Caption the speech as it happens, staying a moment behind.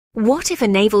What if a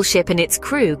naval ship and its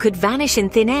crew could vanish in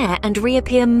thin air and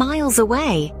reappear miles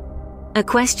away? A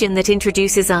question that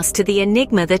introduces us to the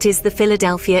enigma that is the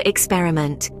Philadelphia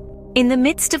experiment. In the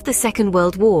midst of the Second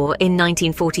World War in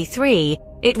 1943,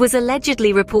 it was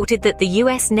allegedly reported that the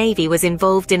US Navy was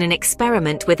involved in an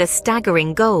experiment with a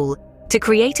staggering goal: to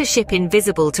create a ship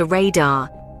invisible to radar.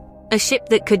 A ship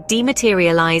that could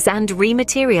dematerialize and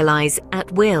rematerialize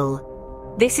at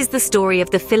will. This is the story of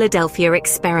the Philadelphia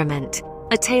experiment,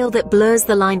 a tale that blurs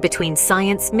the line between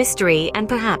science, mystery, and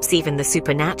perhaps even the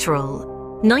supernatural.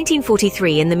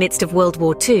 1943, in the midst of World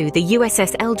War II, the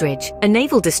USS Eldridge, a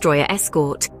naval destroyer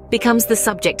escort, becomes the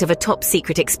subject of a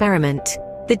top-secret experiment.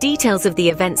 The details of the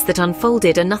events that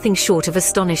unfolded are nothing short of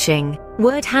astonishing.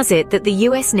 Word has it that the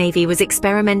US Navy was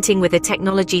experimenting with a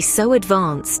technology so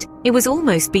advanced, it was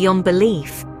almost beyond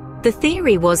belief. The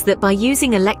theory was that by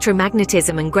using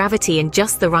electromagnetism and gravity in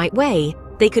just the right way,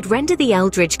 they could render the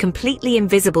Eldridge completely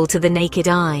invisible to the naked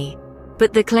eye.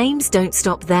 But the claims don't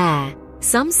stop there.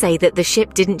 Some say that the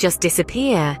ship didn't just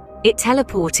disappear, it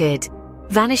teleported,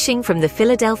 vanishing from the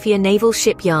Philadelphia Naval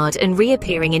Shipyard and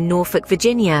reappearing in Norfolk,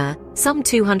 Virginia, some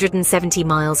 270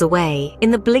 miles away, in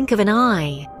the blink of an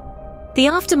eye. The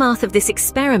aftermath of this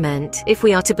experiment, if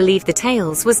we are to believe the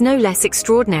tales, was no less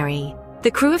extraordinary.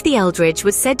 The crew of the Eldridge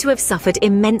was said to have suffered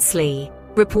immensely.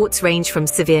 Reports range from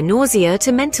severe nausea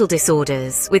to mental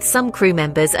disorders, with some crew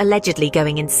members allegedly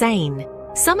going insane.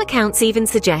 Some accounts even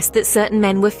suggest that certain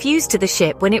men were fused to the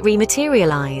ship when it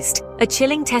rematerialized, a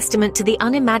chilling testament to the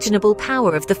unimaginable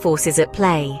power of the forces at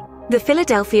play. The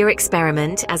Philadelphia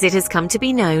experiment, as it has come to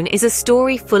be known, is a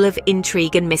story full of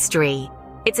intrigue and mystery.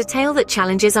 It's a tale that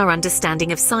challenges our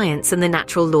understanding of science and the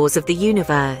natural laws of the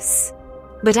universe.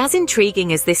 But as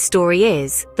intriguing as this story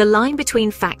is, the line between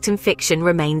fact and fiction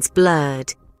remains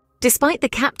blurred. Despite the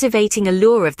captivating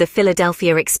allure of the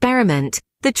Philadelphia experiment,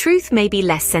 the truth may be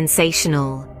less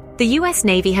sensational. The US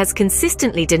Navy has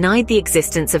consistently denied the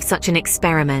existence of such an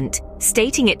experiment,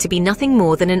 stating it to be nothing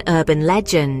more than an urban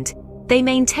legend. They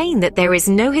maintain that there is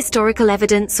no historical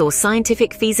evidence or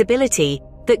scientific feasibility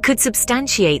that could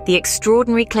substantiate the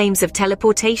extraordinary claims of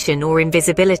teleportation or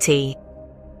invisibility.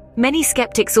 Many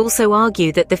skeptics also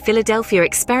argue that the Philadelphia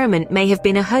experiment may have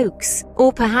been a hoax,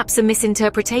 or perhaps a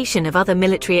misinterpretation of other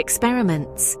military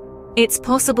experiments. It's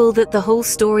possible that the whole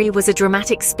story was a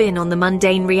dramatic spin on the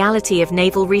mundane reality of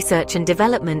naval research and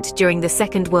development during the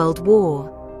Second World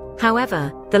War.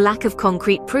 However, the lack of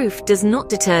concrete proof does not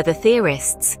deter the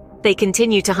theorists. They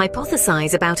continue to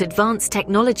hypothesize about advanced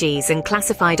technologies and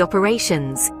classified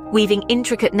operations, weaving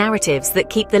intricate narratives that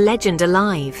keep the legend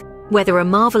alive. Whether a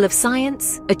marvel of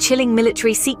science, a chilling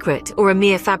military secret, or a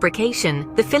mere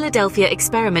fabrication, the Philadelphia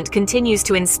experiment continues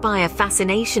to inspire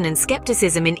fascination and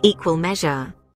skepticism in equal measure.